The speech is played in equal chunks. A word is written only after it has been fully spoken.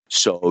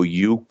So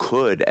you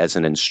could, as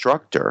an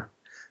instructor,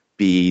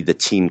 be the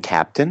team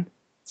captain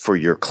for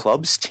your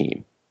club's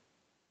team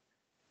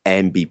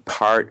and be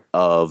part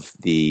of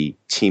the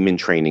team and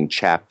training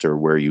chapter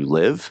where you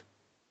live,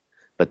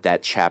 but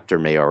that chapter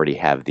may already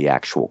have the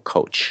actual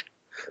coach.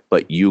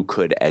 But you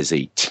could, as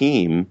a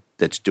team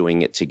that's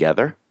doing it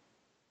together,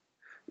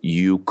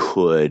 you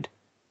could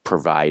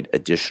provide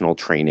additional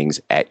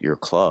trainings at your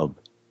club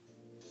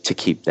to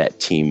keep that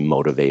team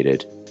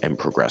motivated and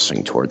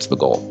progressing towards the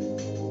goal.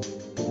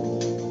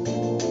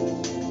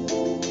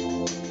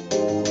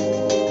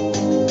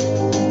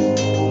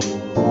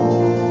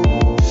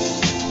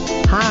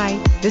 Hi,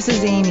 this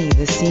is Amy,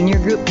 the Senior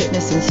Group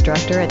Fitness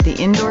Instructor at the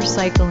Indoor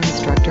Cycle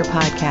Instructor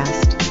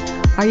Podcast.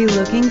 Are you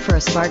looking for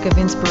a spark of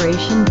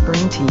inspiration to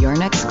bring to your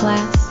next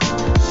class?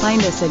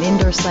 Find us at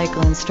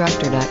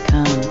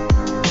indoorcycleinstructor.com.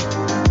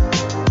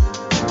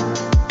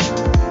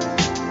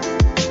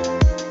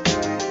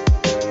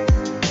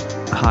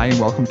 Hi, and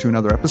welcome to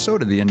another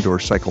episode of the Indoor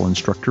Cycle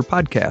Instructor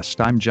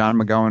Podcast. I'm John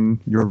McGowan,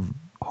 your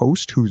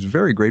host, who's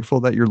very grateful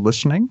that you're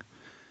listening.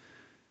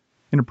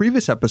 In a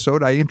previous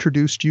episode, I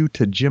introduced you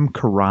to Jim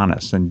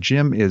Karanis, and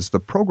Jim is the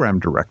program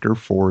director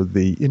for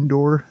the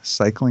Indoor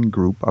Cycling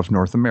Group of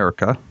North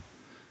America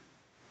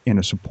in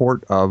a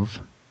support of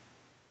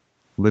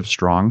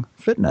Livestrong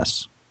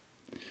Fitness.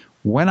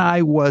 When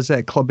I was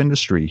at Club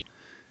Industry,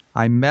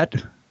 I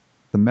met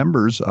the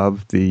members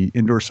of the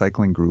Indoor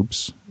Cycling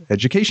Group's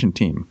education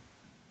team.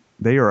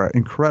 They are an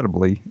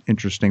incredibly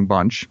interesting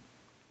bunch,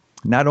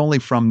 not only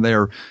from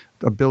their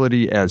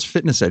ability as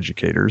fitness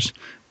educators,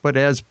 but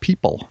as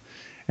people.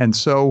 And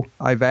so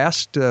I've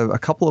asked a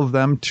couple of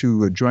them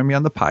to join me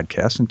on the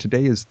podcast, and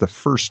today is the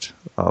first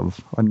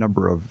of a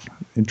number of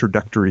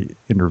introductory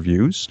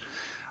interviews.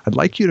 I'd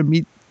like you to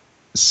meet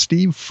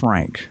Steve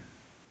Frank.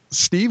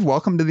 Steve,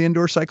 welcome to the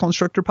Indoor Cycle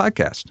Instructor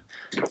Podcast.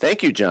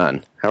 Thank you,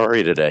 John. How are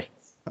you today?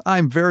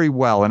 I'm very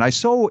well, and I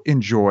so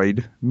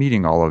enjoyed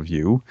meeting all of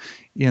you.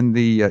 In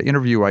the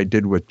interview I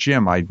did with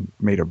Jim, I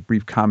made a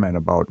brief comment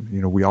about,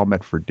 we all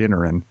met for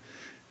dinner and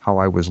how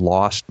I was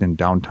lost in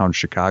downtown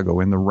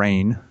Chicago in the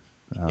rain.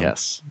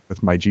 Yes.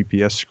 With my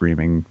GPS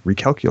screaming,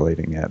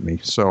 recalculating at me.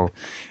 So,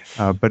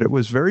 but it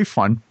was very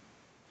fun.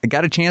 I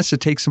got a chance to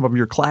take some of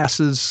your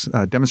classes,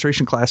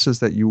 demonstration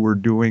classes that you were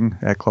doing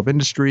at Club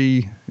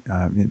Industry.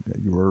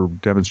 You were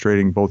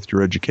demonstrating both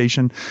your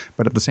education,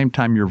 but at the same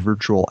time, your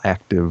virtual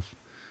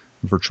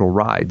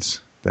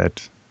rides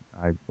that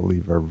I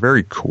believe are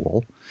very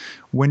cool.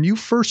 When you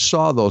first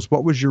saw those,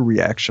 what was your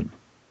reaction?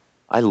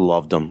 I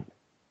loved them.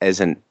 As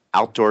an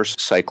outdoor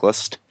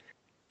cyclist,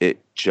 it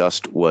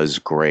just was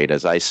great.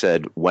 As I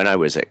said, when I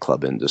was at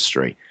Club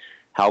Industry,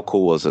 how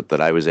cool was it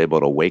that I was able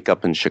to wake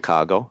up in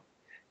Chicago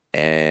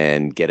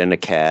and get in a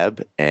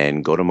cab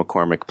and go to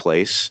McCormick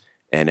Place,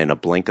 and in a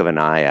blink of an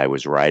eye, I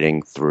was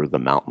riding through the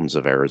mountains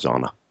of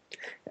Arizona.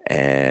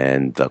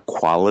 And the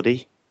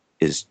quality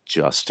is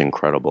just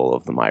incredible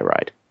of the My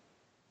Ride.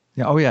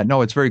 Yeah. Oh, yeah.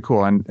 No, it's very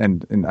cool.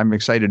 And I'm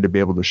excited to be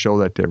able to show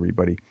that to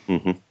everybody.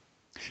 Mm-hmm.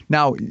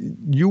 Now,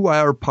 you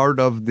are part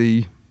of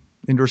the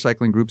Indoor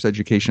Cycling Group's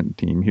education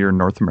team here in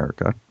North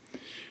America.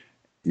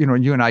 You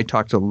and I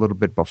talked a little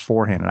bit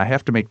beforehand, and I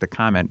have to make the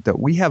comment that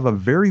we have a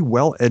very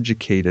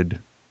well-educated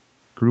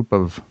group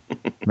of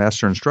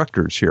master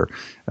instructors here.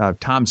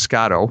 Tom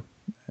Scotto,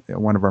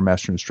 one of our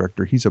master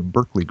instructor, he's a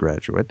Berkeley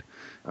graduate.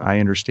 I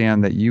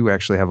understand that you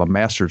actually have a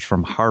master's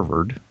from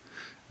Harvard.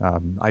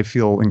 I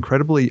feel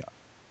incredibly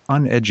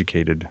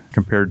uneducated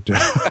compared to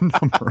a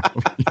number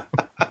of you.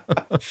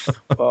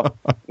 Well,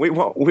 we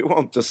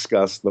won't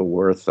discuss the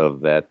worth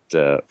of that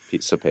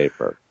piece of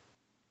paper.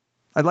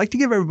 I'd like to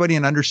give everybody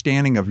an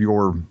understanding of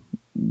your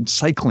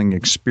cycling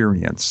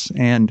experience.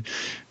 And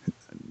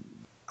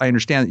I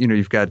understand that,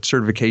 you've got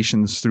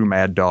certifications through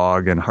Mad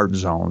Dog and Heart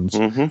Zones,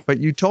 mm-hmm. but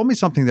you told me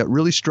something that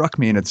really struck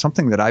me, and it's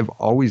something that I've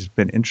always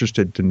been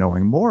interested to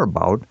knowing more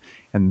about,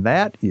 and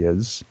that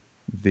is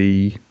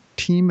the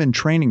team and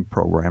training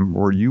program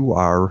where you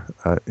are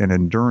an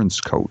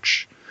endurance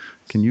coach.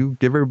 Can you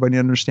give everybody an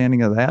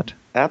understanding of that?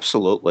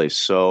 Absolutely.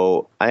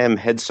 So I am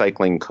head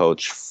cycling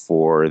coach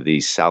for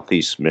the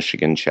Southeast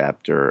Michigan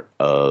chapter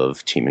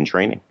of Team and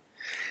Training.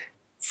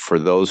 For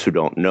those who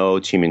don't know,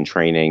 Team and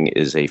Training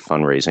is a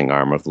fundraising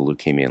arm of the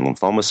Leukemia and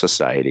Lymphoma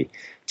Society.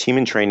 Team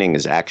and Training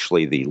is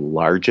actually the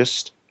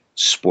largest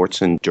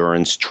sports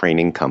endurance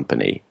training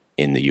company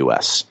in the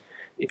U.S.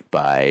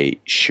 by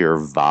sheer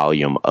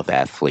volume of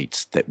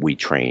athletes that we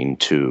train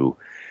to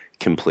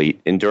complete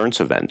endurance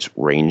events,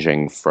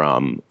 ranging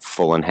from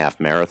full and half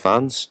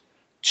marathons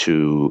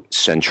to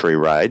century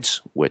rides,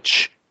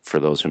 which, for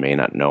those who may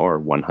not know, are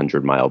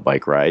 100-mile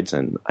bike rides.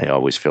 And I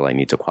always feel I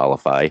need to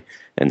qualify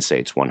and say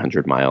it's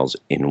 100 miles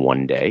in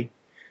one day.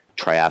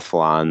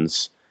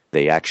 Triathlons,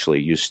 they actually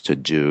used to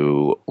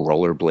do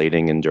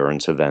rollerblading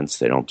endurance events.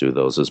 They don't do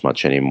those as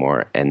much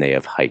anymore. And they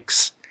have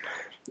hikes.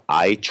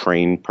 I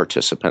train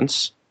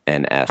participants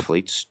and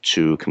athletes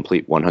to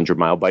complete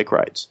 100-mile bike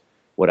rides.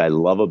 What I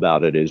love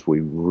about it is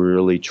we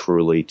really,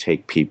 truly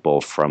take people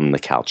from the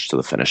couch to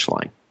the finish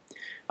line.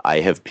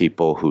 I have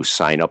people who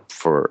sign up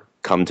for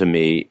come to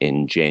me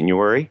in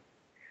January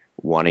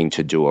wanting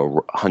to do a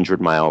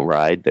 100-mile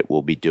ride that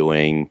we'll be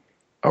doing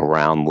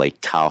around Lake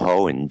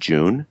Tahoe in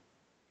June,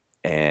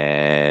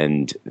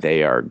 and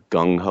they are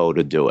gung-ho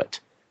to do it.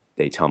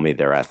 They tell me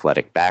their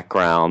athletic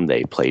background.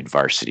 They played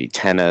varsity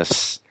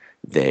tennis.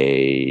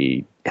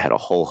 They had a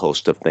whole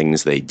host of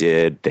things they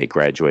did. They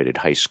graduated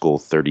high school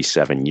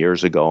 37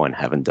 years ago and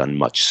haven't done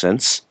much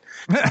since.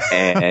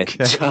 And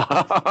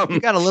you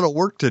got a little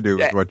work to do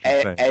is what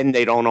you're saying. And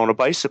they don't own a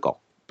bicycle,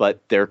 but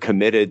they're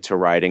committed to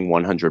riding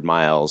 100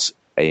 miles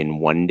in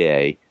one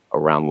day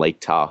around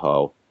Lake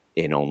Tahoe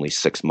in only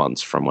 6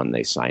 months from when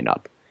they sign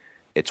up.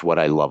 It's what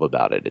I love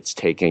about it. It's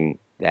taking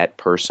that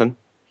person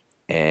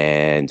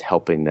and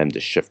helping them to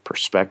shift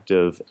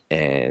perspective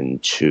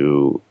and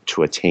to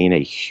attain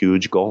a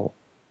huge goal.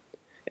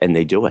 And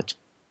they do it.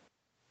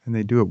 And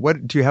they do it.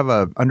 What do you have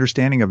an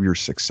understanding of your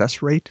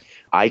success rate?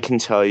 I can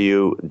tell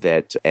you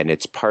that, and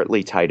it's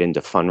partly tied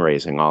into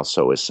fundraising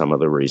also, is some of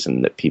the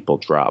reason that people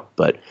drop.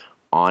 But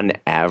on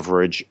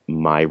average,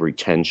 my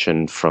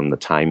retention from the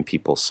time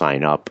people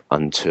sign up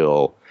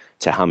until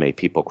to how many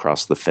people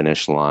cross the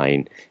finish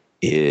line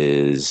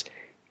is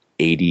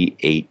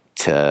 88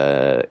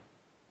 to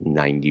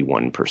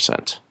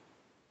 91%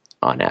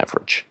 on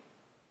average.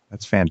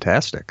 That's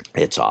fantastic.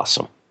 It's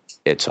awesome.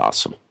 It's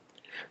awesome.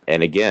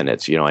 And again,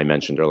 it's, I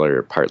mentioned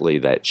earlier, partly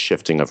that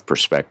shifting of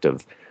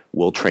perspective.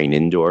 We'll train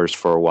indoors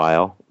for a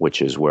while,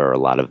 which is where a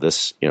lot of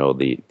this,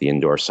 the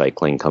indoor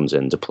cycling comes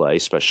into play,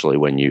 especially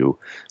when you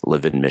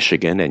live in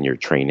Michigan and you're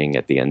training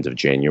at the end of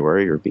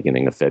January or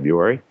beginning of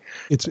February.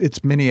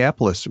 It's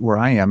Minneapolis where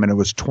I am, and it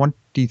was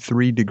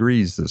 23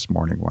 degrees this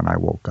morning when I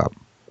woke up.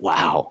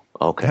 Wow.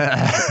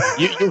 Okay.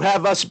 You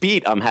have us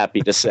beat, I'm happy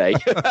to say.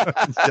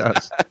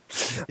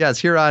 Yes.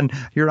 Here on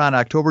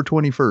October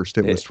 21st,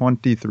 it was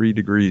 23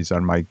 degrees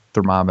on my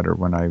thermometer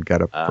when I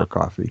got up for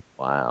coffee.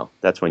 Wow.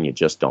 That's when you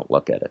just don't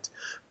look at it.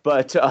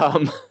 But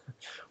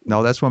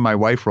no, that's when my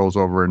wife rolls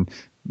over and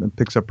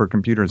picks up her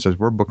computer and says,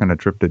 "We're booking a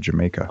trip to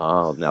Jamaica."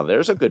 Oh, now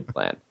there's a good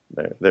plan.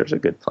 There's a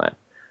good plan.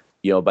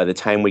 By the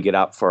time we get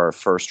out for our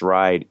first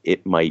ride,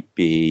 it might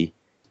be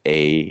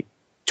a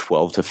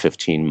 12 to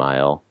 15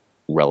 mile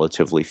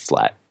relatively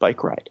flat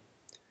bike ride.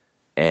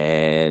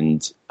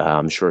 And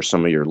I'm sure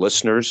some of your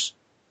listeners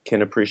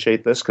can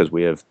appreciate this because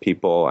we have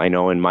people, I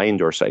know in my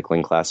indoor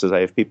cycling classes,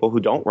 I have people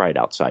who don't ride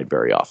outside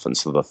very often.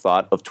 So the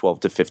thought of 12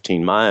 to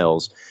 15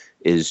 miles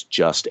is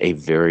just a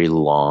very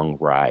long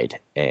ride.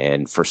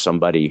 And for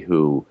somebody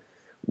who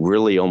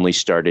really only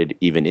started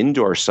even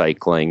indoor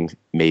cycling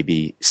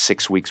maybe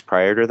 6 weeks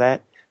prior to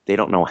that, they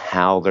don't know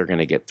how they're going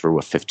to get through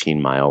a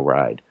 15-mile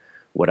ride.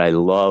 What I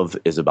love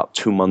is about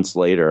 2 months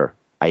later,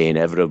 I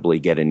inevitably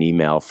get an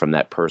email from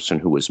that person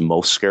who was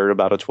most scared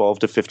about a 12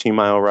 to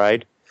 15-mile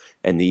ride.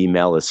 And the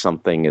email is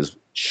something as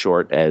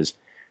short as,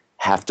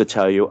 "Have to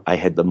tell you, I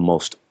had the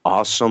most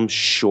awesome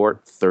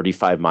short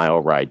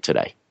 35-mile ride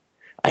today.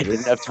 I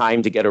didn't have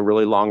time to get a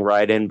really long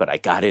ride in, but I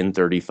got in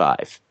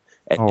 35.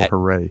 And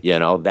hooray.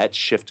 That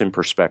shift in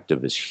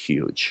perspective is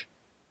huge.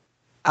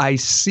 I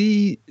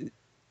see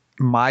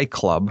my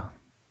club,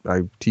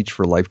 I teach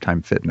for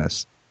Lifetime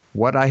Fitness,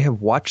 what I have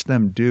watched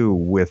them do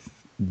with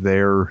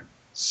their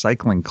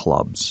cycling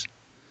clubs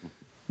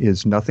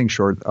is nothing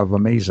short of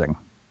amazing,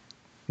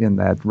 in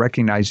that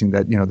recognizing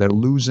that, they're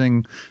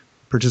losing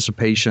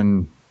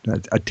participation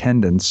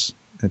attendance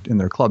in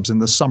their clubs in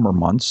the summer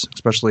months,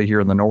 especially here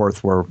in the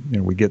north where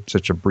we get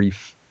such a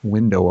brief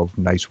window of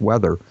nice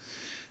weather,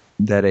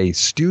 that a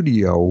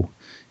studio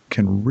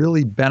can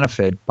really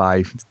benefit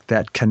by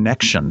that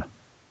connection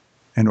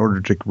in order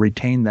to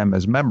retain them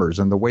as members.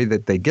 And the way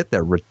that they get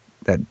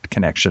that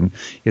connection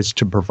is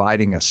to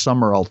providing a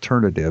summer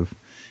alternative,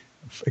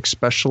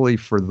 especially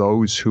for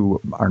those who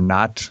are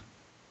not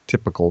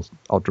typical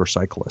outdoor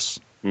cyclists.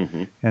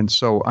 Mm-hmm. And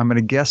so I'm going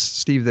to guess,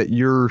 Steve, that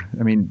you're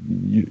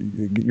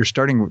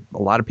starting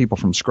a lot of people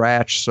from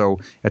scratch. So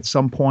at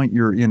some point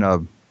you're in a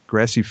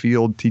grassy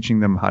field teaching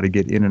them how to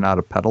get in and out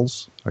of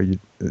pedals.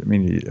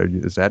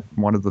 Is that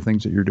one of the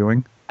things that you're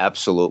doing?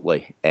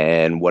 Absolutely.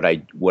 And what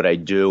I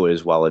do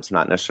is, while it's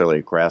not necessarily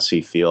a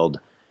grassy field,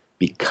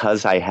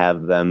 because I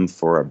have them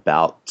for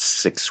about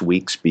 6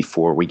 weeks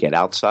before we get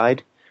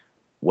outside,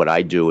 what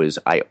I do is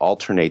I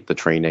alternate the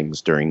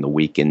trainings during the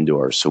week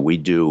indoors. So we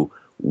do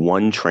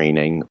one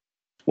training.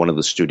 One of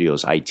the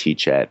studios I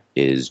teach at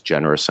is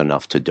generous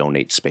enough to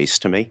donate space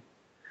to me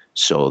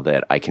so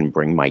that I can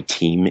bring my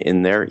team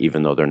in there,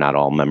 even though they're not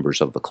all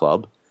members of the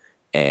club.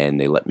 And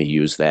they let me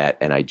use that,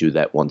 and I do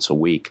that once a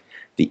week.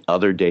 The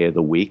other day of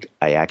the week,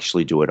 I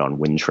actually do it on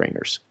wind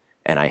trainers.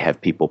 And I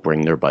have people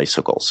bring their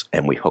bicycles,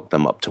 and we hook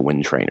them up to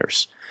wind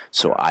trainers.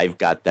 So I've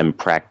got them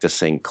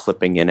practicing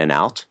clipping in and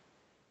out.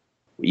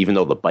 Even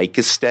though the bike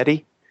is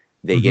steady,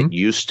 they get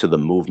used to the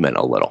movement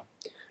a little.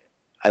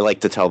 I like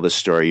to tell this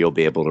story. You'll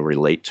be able to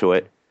relate to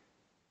it.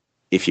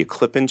 If you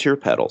clip into your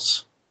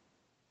pedals,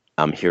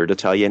 I'm here to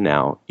tell you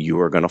now, you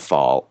are going to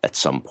fall at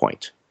some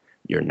point.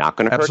 You're not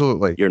going to hurt.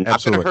 Absolutely. You're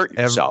not going to hurt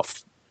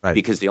yourself. Right.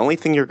 Because the only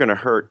thing you're going to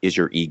hurt is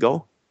your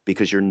ego,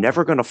 because you're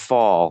never going to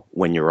fall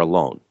when you're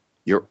alone.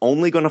 You're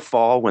only going to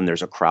fall when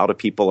there's a crowd of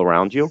people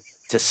around you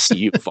to see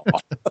you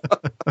fall.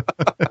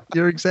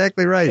 You're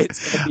exactly right.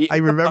 I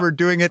remember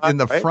doing it in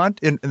the front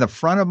in the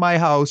front of my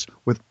house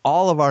with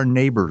all of our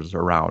neighbors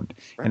around.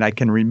 Right. And I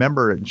can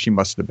remember, she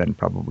must have been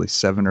probably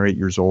 7 or 8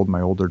 years old,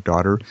 my older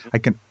daughter. I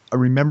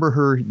remember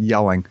her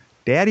yelling,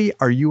 "Daddy,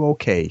 are you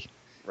okay?"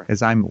 Right.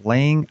 As I'm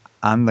laying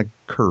on the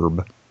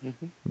curb,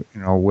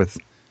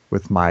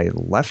 with my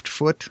left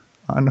foot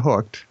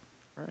unhooked,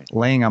 right,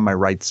 laying on my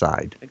right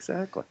side.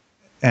 Exactly.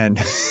 And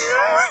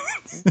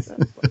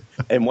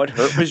and what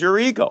hurt was your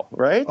ego,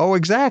 right? Oh,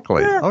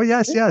 exactly. Yeah. Oh,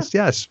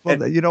 yes.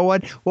 Well, you know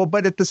what? Well,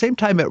 but at the same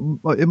time,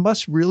 it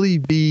must really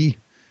be,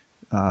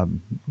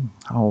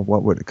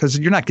 because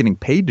you're not getting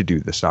paid to do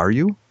this, are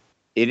you?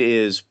 It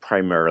is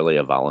primarily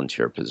a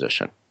volunteer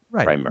position.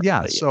 Right. Primarily,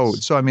 yeah. So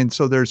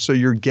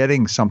you're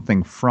getting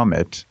something from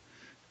it,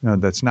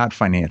 that's not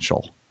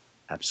financial.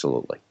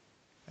 Absolutely.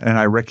 And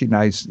I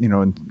recognize,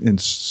 in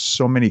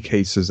so many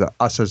cases,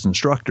 us as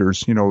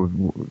instructors,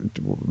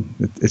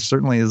 it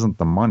certainly isn't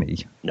the money.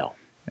 No.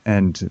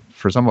 And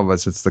for some of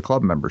us, it's the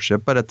club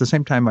membership. But at the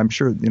same time, I'm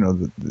sure,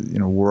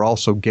 we're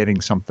also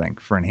getting something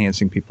for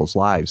enhancing people's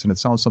lives. And it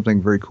sounds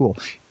something very cool.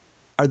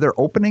 Are there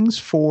openings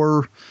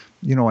for,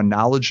 a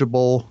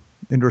knowledgeable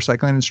indoor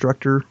cycling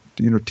instructor,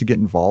 to get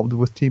involved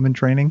with team and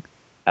training?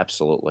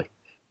 Absolutely.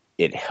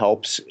 It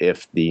helps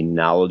if the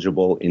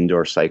knowledgeable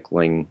indoor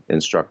cycling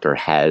instructor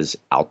has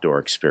outdoor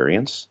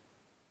experience.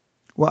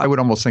 Well, I would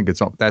almost think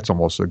that's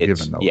almost a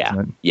given, though. Yeah,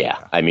 isn't it?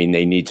 Yeah. I mean,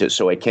 they need to.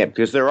 So it can't,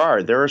 because there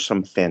are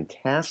some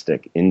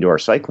fantastic indoor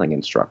cycling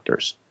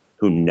instructors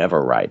who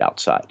never ride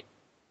outside.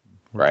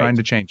 We're trying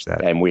to change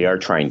that, and we are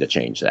trying to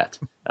change that.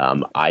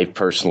 I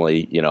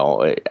personally,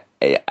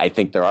 I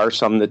think there are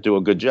some that do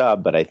a good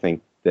job, but I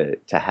think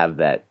that to have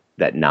that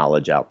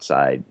knowledge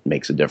outside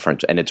makes a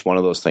difference. And it's one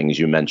of those things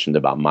you mentioned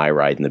about my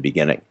ride in the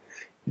beginning.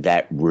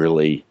 That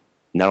really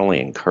not only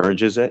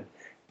encourages it,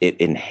 it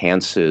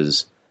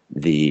enhances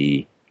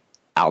the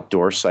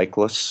outdoor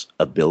cyclist's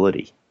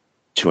ability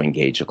to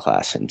engage a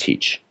class and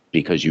teach,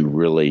 because you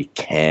really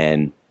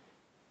can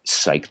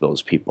psych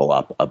those people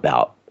up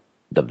about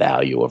the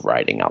value of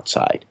riding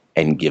outside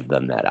and give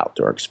them that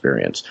outdoor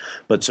experience.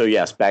 But so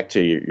yes, back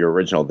to your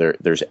original,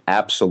 there's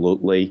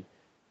absolutely,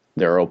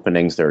 there are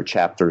openings, there are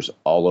chapters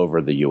all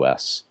over the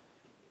U.S.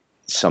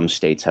 Some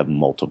states have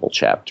multiple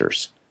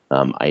chapters.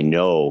 I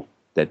know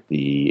that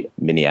the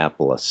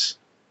Minneapolis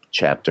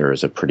chapter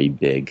is a pretty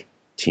big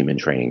team and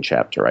training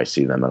chapter. I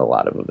see them at a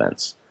lot of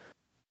events.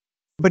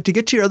 But to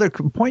get to your other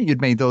point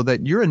you'd made, though,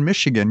 that you're in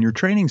Michigan, you're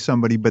training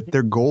somebody, but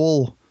their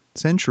goal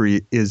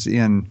century is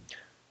in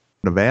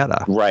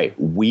Nevada. Right.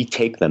 We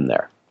take them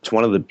there. It's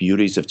one of the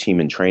beauties of team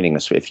and training.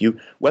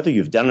 Whether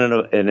you've done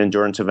an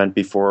endurance event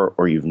before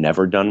or you've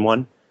never done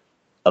one,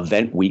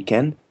 event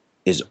weekend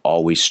is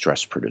always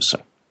stress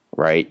producing,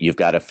 right? You've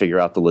got to figure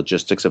out the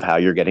logistics of how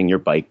you're getting your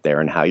bike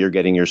there and how you're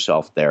getting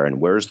yourself there and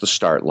where's the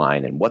start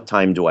line and what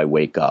time do I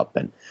wake up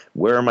and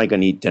where am I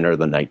going to eat dinner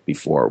the night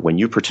before? When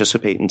you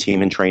participate in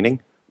team and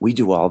training, we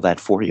do all that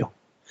for you.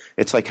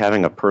 It's like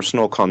having a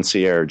personal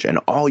concierge, and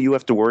all you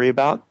have to worry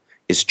about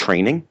is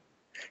training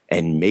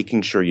and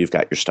making sure you've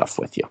got your stuff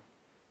with you.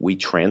 We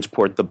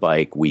transport the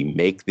bike, we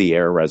make the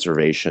air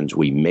reservations,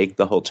 we make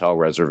the hotel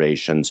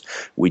reservations,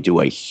 we do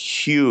a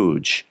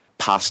huge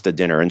pasta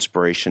dinner,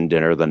 inspiration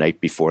dinner the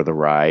night before the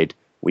ride.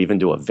 We even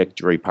do a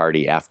victory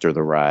party after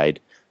the ride.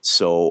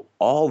 So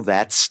all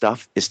that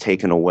stuff is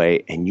taken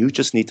away, and you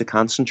just need to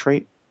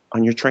concentrate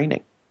on your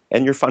training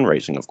and your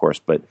fundraising, of course.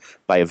 But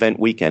by event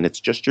weekend, it's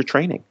just your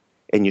training,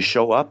 and you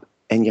show up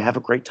and you have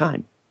a great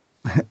time.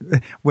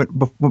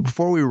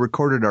 Before we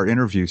recorded our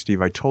interview,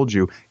 Steve, I told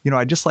you,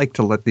 I just like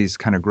to let these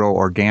kind of grow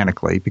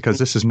organically, because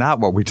this is not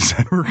what we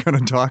decided we were going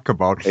to talk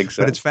about.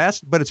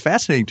 Exactly. But it's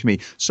fascinating to me.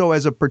 So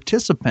as a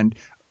participant,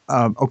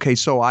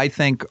 so I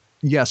think,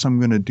 yes, I'm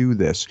going to do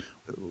this.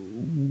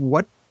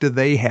 What do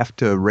they have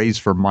to raise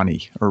for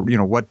money? Or,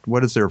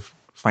 what is their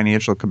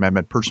financial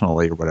commitment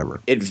personally or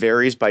whatever? It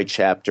varies by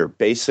chapter.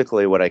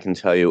 Basically, what I can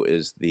tell you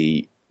is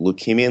the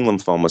Leukemia and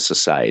Lymphoma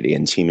Society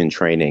and Team in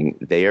Training,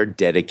 they are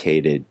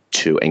dedicated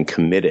to and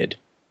committed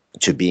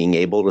to being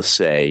able to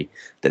say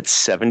that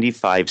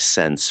 75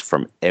 cents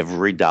from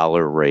every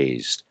dollar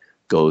raised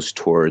goes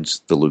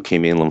towards the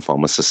Leukemia and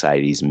Lymphoma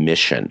Society's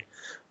mission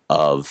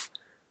of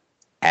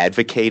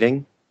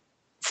advocating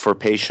for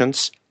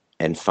patients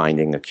and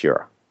finding a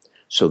cure.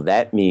 So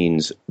that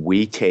means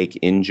we take,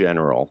 in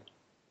general,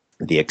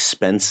 the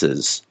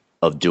expenses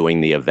of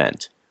doing the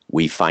event.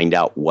 We find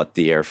out what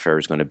the airfare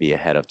is going to be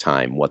ahead of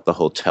time, what the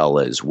hotel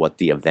is, what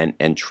the event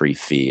entry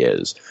fee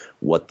is,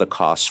 what the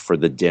costs for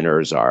the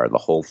dinners are, the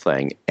whole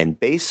thing, and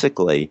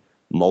basically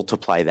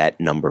multiply that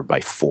number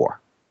by 4.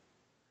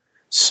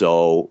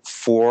 So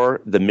for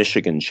the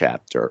Michigan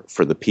chapter,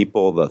 for the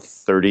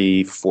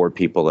 34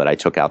 people that I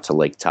took out to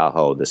Lake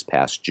Tahoe this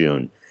past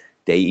June,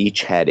 they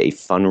each had a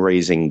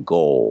fundraising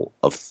goal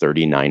of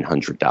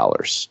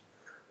 $3,900.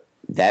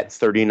 That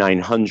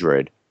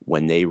 $3,900,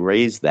 when they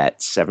raise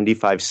that,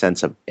 75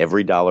 cents of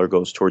every dollar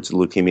goes towards the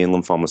Leukemia and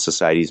Lymphoma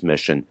Society's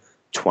mission.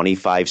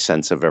 25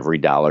 cents of every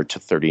dollar to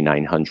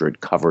 3,900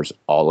 covers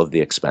all of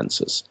the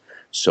expenses.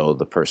 So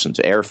the person's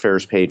airfare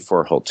is paid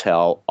for,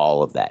 hotel,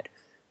 all of that.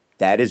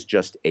 That is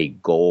just a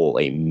goal,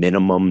 a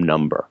minimum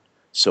number.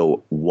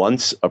 So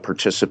once a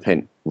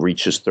participant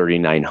reaches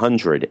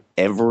 3,900,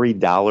 every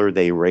dollar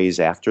they raise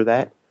after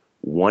that,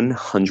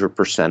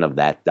 100% of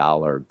that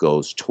dollar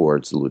goes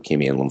towards the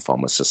Leukemia and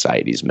Lymphoma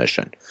Society's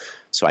mission.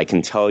 So I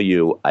can tell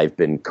you, I've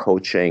been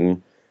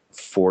coaching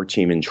for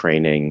Team in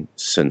Training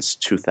since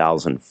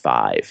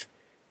 2005.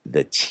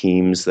 The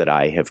teams that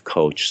I have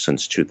coached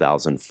since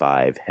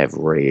 2005 have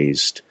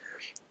raised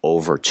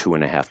over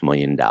 $2.5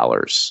 million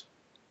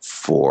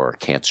for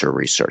cancer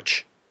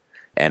research.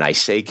 And I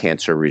say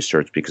cancer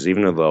research because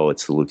even though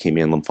it's the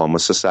Leukemia and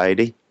Lymphoma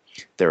Society,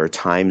 there are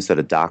times that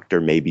a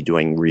doctor may be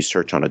doing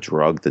research on a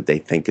drug that they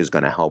think is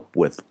going to help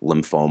with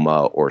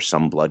lymphoma or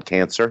some blood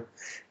cancer.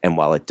 And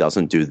while it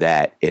doesn't do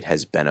that, it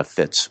has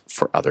benefits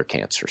for other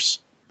cancers.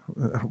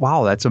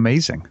 Wow, that's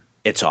amazing.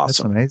 It's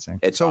awesome. That's amazing.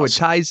 It's so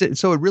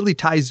awesome. It really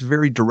ties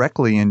very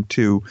directly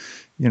into,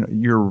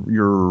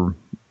 your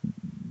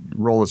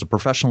role as a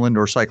professional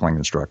indoor cycling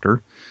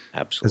instructor,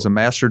 Absolutely, as a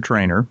master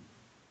trainer,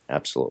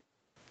 absolutely,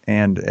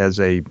 and as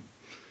a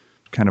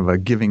kind of a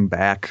giving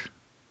back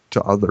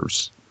to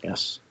others.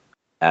 Yes,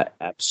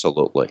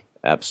 absolutely.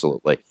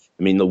 Absolutely.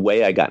 I mean, the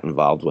way I got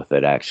involved with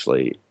it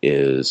actually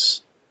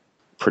is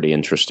pretty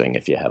interesting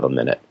if you have a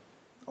minute.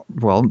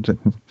 Well,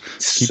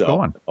 keep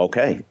going.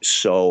 Okay.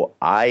 So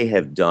I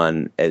have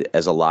done,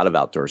 as a lot of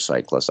outdoor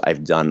cyclists,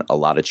 I've done a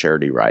lot of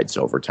charity rides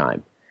over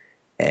time.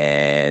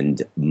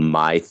 And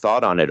my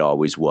thought on it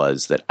always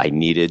was that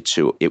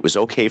it was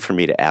okay for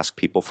me to ask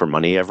people for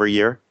money every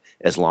year,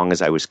 as long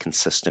as I was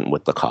consistent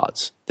with the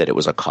cause, that it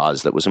was a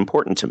cause that was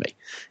important to me.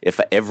 If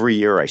every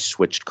year I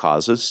switched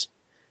causes,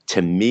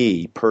 to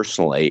me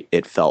personally,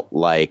 it felt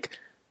like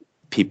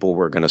people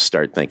were going to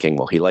start thinking,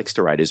 well, he likes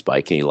to ride his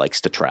bike and he likes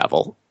to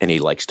travel and he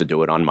likes to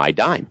do it on my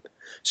dime.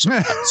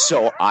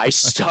 So I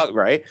stuck,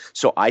 right?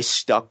 So I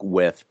stuck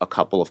with a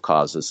couple of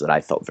causes that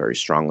I felt very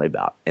strongly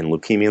about. And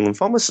Leukemia and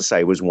Lymphoma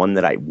Society was one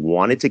that I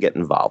wanted to get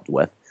involved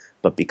with,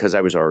 but because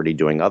I was already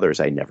doing others,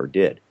 I never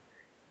did.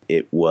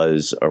 It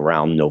was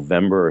around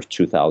November of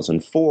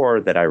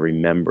 2004 that I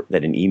remember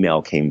that an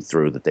email came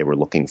through that they were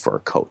looking for a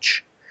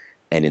coach.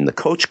 And in the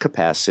coach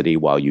capacity,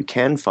 while you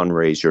can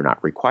fundraise, you're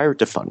not required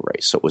to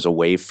fundraise. So it was a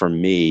way for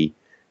me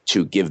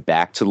to give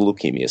back to the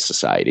Leukemia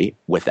Society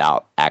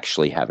without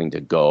actually having to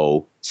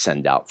go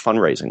send out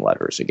fundraising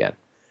letters again.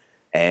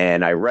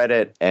 And I read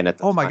it, and at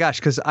the my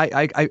gosh, because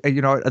I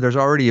there's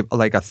already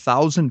like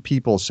 1,000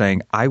 people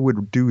saying I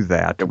would do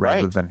that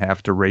rather than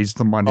have to raise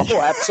the money.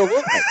 Oh,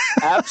 absolutely,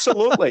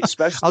 absolutely.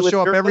 Especially I'll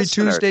show up every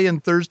listeners. Tuesday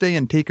and Thursday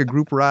and take a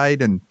group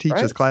ride and teach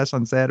this class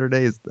on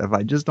Saturdays if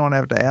I just don't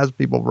have to ask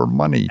people for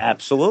money.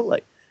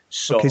 Absolutely.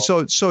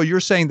 So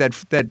you're saying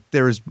that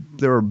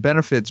there are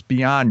benefits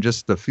beyond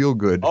just the feel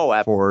good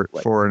for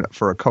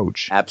a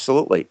coach.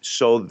 Absolutely.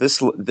 So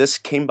this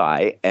came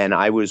by, and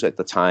I was at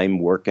the time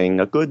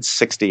working a good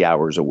 60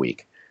 hours a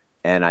week,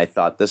 and I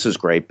thought, this is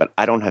great, but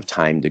I don't have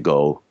time to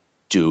go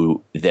do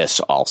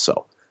this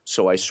also.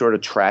 So I sort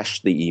of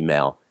trashed the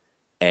email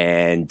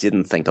and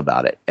didn't think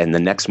about it. And the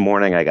next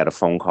morning, I got a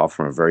phone call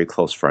from a very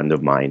close friend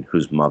of mine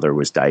whose mother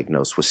was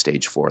diagnosed with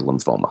stage 4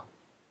 lymphoma,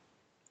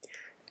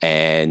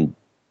 and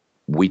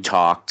we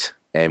talked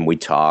and we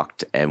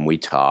talked and we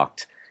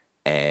talked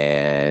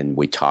and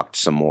we talked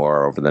some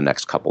more over the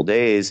next couple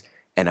days.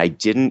 And I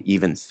didn't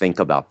even think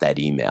about that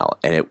email.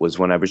 And it was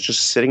when I was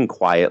just sitting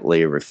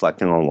quietly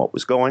reflecting on what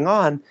was going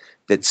on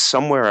that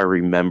somewhere I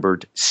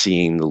remembered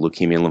seeing the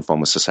Leukemia and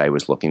Lymphoma Society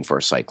was looking for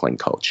a cycling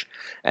coach.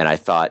 And I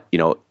thought,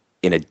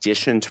 in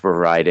addition to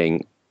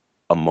providing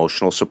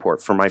emotional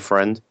support for my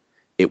friend,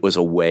 it was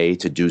a way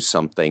to do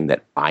something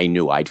that I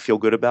knew I'd feel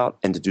good about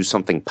and to do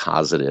something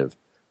positive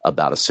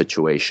about a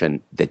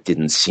situation that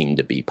didn't seem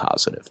to be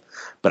positive.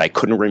 But I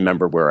couldn't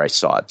remember where I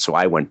saw it. So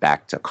I went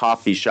back to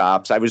coffee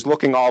shops. I was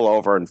looking all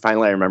over, and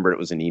finally I remembered it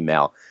was an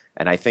email.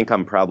 And I think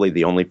I'm probably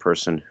the only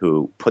person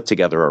who put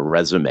together a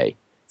resume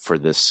for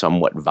this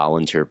somewhat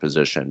volunteer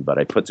position. But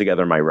I put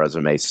together my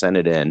resume, sent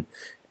it in,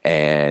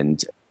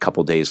 and a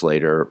couple days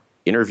later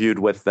interviewed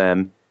with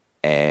them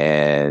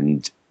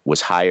and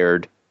was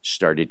hired,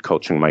 started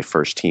coaching my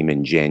first team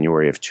in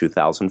January of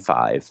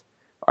 2005.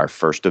 Our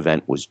first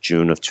event was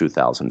June of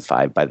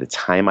 2005. By the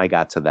time I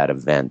got to that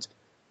event,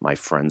 my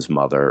friend's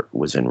mother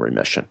was in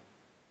remission.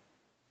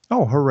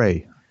 Oh,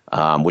 hooray.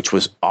 Which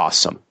was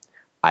awesome.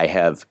 I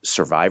have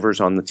survivors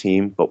on the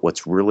team, but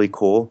what's really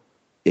cool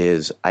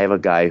is I have a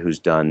guy who's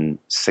done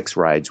 6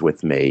 rides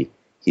with me.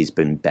 He's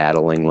been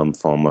battling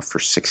lymphoma for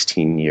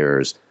 16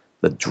 years.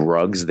 The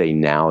drugs they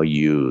now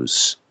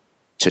use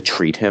to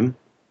treat him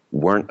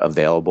weren't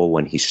available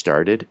when he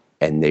started,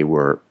 and they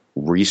were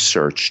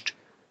researched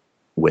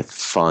with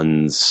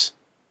funds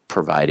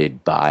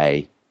provided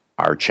by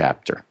our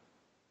chapter,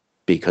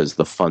 because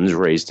the funds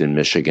raised in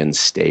Michigan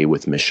stay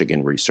with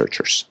Michigan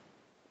researchers.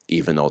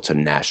 even though it's a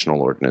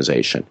national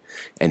organization.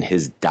 And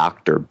his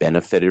doctor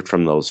benefited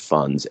from those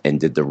funds and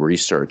did the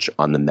research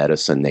on the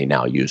medicine they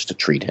now use to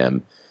treat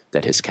him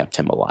that has kept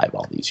him alive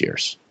all these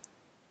years.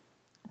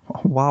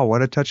 Wow,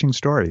 what a touching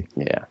story.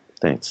 Yeah,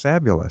 thanks.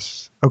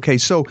 Fabulous. Okay,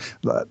 so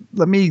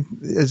let me,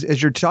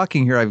 as you're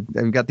talking here,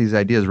 I've got these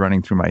ideas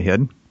running through my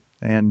head,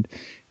 and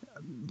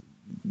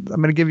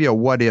I'm going to give you a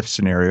what-if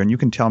scenario, and you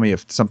can tell me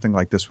if something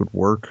like this would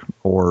work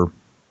or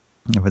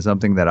if it's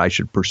something that I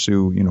should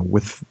pursue,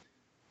 with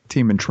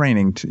team and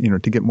training to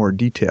get more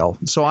detail.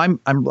 So I'm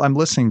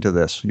listening to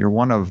this. You're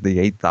one of the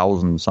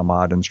 8,000 some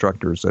odd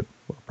instructors that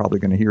are probably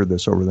going to hear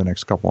this over the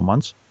next couple of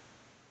months.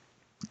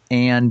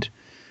 And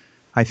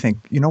I think,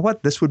 you know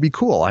what, this would be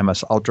cool. I'm an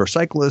outdoor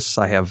cyclist.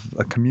 I have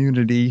a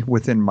community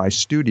within my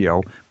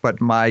studio,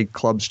 but my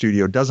club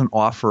studio doesn't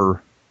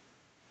offer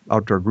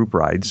outdoor group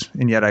rides,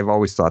 and yet I've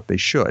always thought they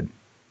should.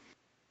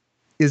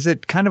 Is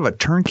it kind of a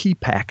turnkey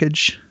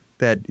package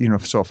that,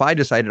 so if I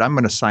decided I'm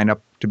going to sign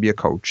up to be a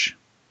coach,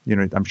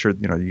 I'm sure,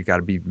 you got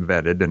to be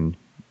vetted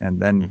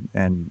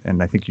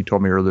and I think you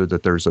told me earlier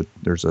that there's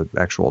a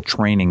actual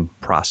training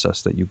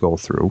process that you go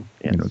through.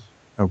 Yes.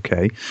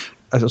 Okay.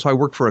 So I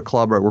work for a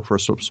club, or I work for a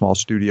small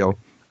studio.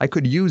 I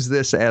could use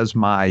this as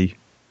my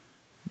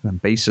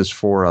basis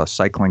for a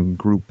cycling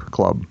group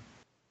club.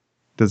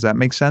 Does that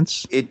make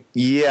sense?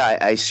 Yeah,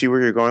 I see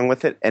where you're going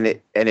with it, and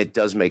it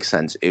does make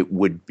sense. It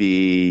would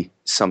be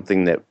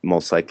something that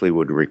most likely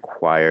would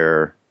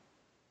require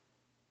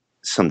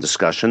some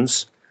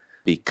discussions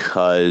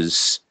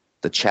because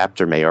the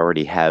chapter may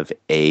already have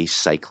a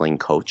cycling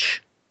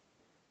coach.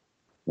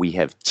 We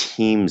have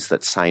teams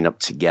that sign up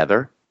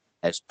together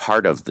as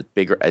part of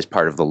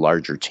the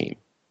larger team,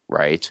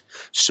 right?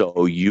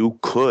 So you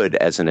could,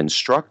 as an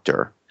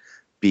instructor,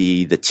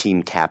 be the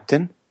team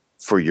captain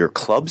for your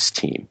club's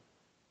team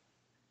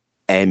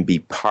and be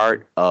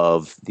part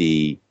of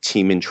the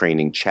team and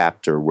training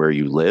chapter where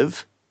you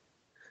live,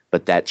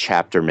 but that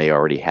chapter may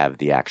already have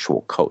the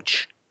actual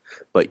coach.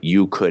 But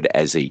you could,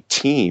 as a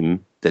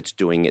team that's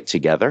doing it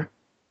together,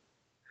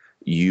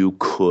 you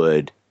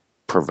could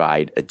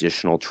provide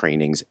additional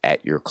trainings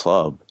at your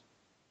club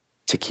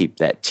to keep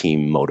that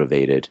team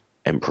motivated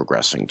and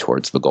progressing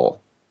towards the goal.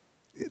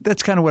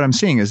 That's kind of what I'm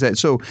seeing is that,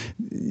 so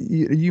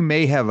you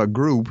may have a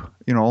group,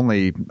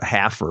 only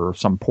half or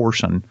some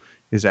portion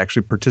is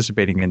actually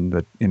participating in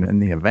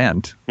the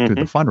event through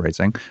the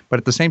fundraising. But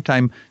at the same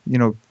time,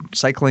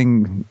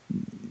 cycling,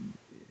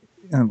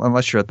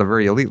 unless you're at the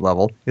very elite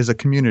level, is a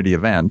community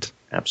event.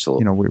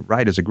 Absolutely. We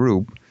ride as a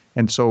group.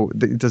 And so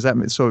does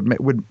that, so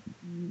it would,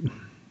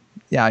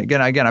 yeah,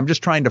 again, I'm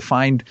just trying to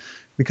find,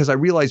 because I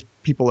realize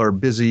people are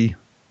busy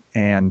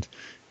and,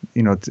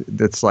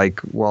 it's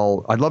like,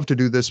 well, I'd love to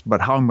do this,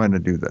 but how am I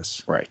going to do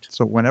this? Right.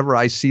 So whenever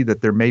I see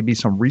that there may be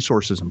some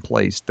resources in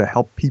place to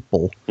help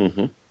people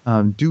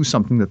do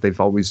something that they've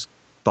always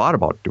thought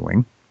about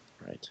doing.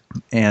 Right.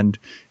 And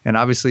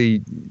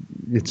obviously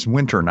it's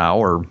winter now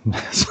or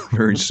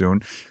very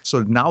soon.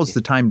 So now's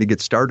the time to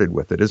get started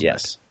with it, isn't it?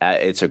 Yes.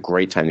 It's a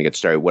great time to get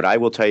started. What I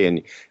will tell you,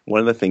 and one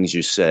of the things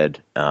you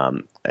said,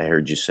 I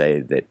heard you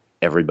say that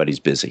everybody's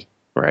busy,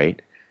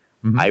 right?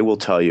 Mm-hmm. I will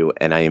tell you,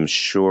 and I am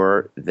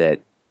sure that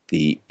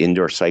the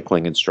indoor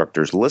cycling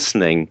instructors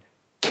listening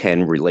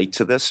can relate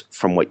to this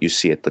from what you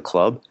see at the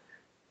club.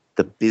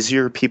 The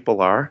busier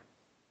people are,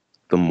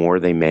 the more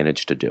they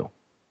manage to do.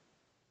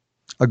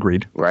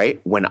 Agreed.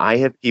 Right? When I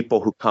have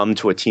people who come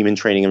to a team and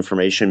training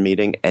information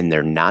meeting and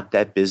they're not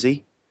that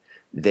busy,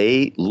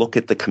 they look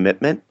at the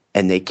commitment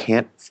and they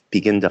can't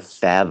begin to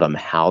fathom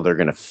how they're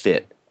going to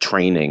fit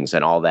trainings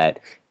and all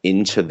that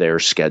into their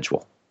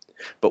schedule.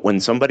 But when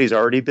somebody's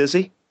already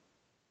busy,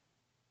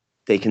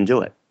 they can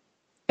do it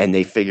and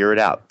they figure it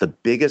out. The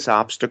biggest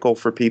obstacle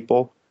for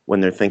people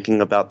when they're thinking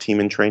about team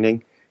and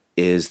training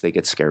is they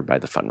get scared by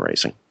the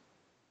fundraising.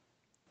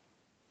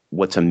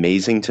 What's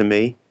amazing to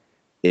me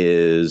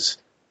is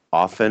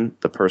often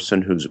the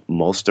person who's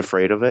most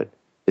afraid of it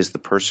is the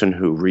person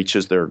who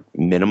reaches their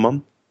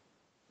minimum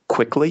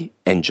quickly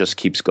and just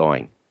keeps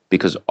going,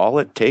 because all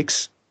it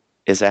takes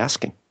is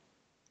asking.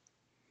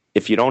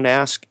 If you don't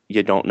ask,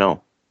 you don't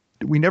know.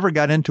 We never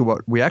got into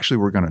what we actually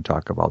were going to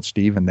talk about,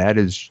 Steve, and that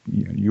is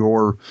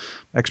your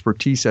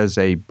expertise as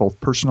a both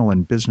personal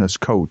and business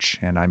coach.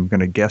 And I'm going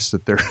to guess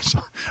that there's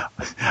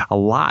a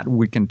lot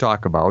we can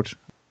talk about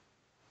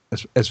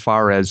as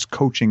far as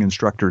coaching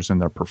instructors in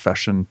their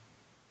profession.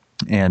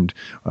 And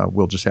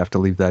we'll just have to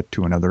leave that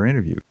to another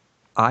interview.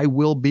 I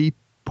will be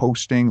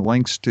posting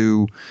links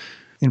to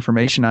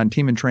information on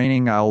team and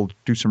training. I'll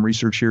do some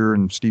research here,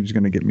 and Steve's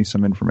going to get me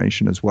some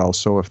information as well.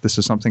 So if this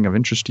is something of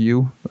interest to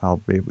you,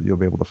 you'll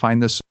be able to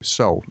find this.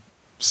 So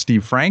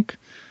Steve Frank,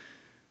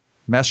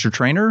 master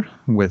trainer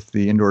with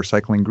the Indoor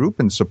Cycling Group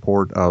in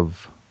support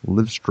of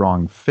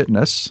Livestrong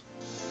Fitness.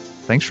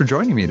 Thanks for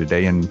joining me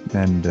today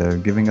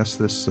and giving us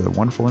this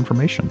wonderful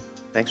information.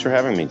 Thanks for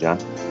having me, John.